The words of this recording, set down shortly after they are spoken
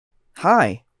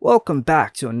Hi, welcome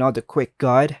back to another quick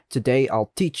guide. Today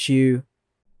I'll teach you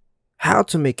how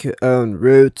to make your own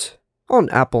route on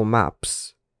Apple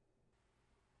Maps.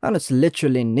 And it's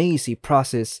literally an easy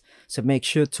process, so make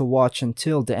sure to watch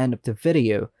until the end of the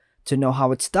video to know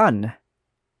how it's done.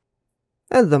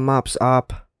 In the Maps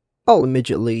app, I'll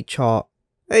immediately chart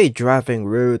a driving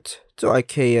route to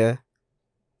IKEA.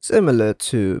 Similar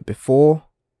to before,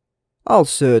 I'll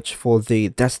search for the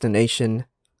destination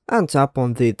and tap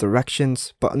on the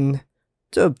directions button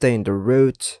to obtain the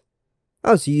route.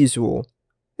 As usual,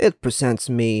 it presents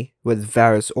me with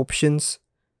various options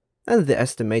and the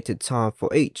estimated time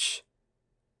for each.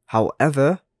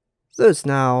 However, there's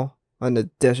now an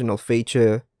additional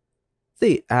feature,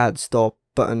 the Add Stop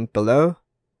button below.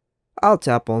 I'll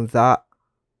tap on that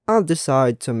and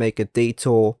decide to make a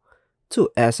detour to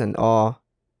S&R.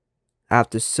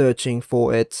 After searching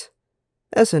for it,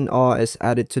 S&R is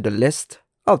added to the list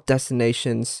of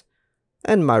destinations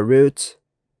and my route,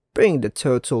 bringing the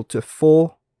total to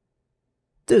 4.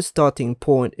 The starting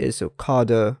point is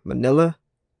Okada, Manila,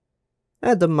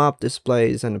 and the map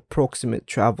displays an approximate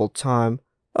travel time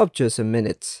of just a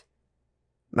minute.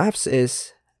 Maps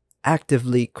is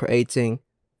actively creating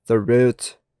the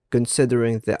route,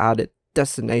 considering the added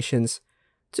destinations.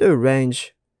 To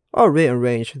arrange or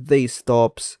rearrange these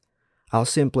stops, I'll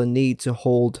simply need to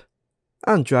hold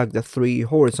and drag the 3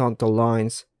 horizontal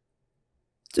lines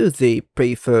to the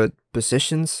preferred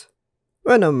positions.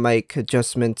 When I make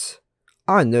adjustments,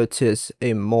 I notice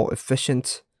a more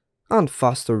efficient and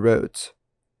faster route.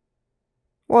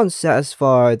 Once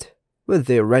satisfied with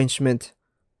the arrangement,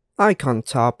 I can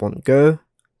tap on Go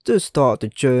to start the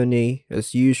journey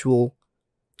as usual.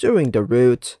 During the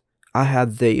route, I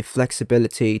have the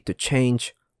flexibility to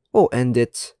change or end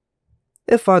it.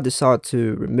 If I decide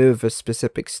to remove a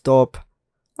specific stop,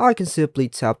 I can simply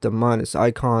tap the minus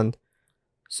icon,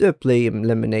 simply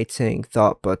eliminating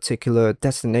that particular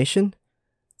destination.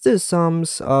 This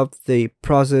sums up the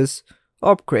process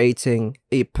of creating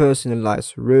a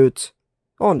personalized route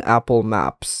on Apple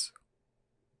Maps.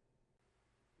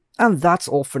 And that's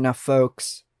all for now,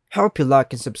 folks. Hope you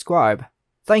like and subscribe.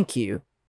 Thank you.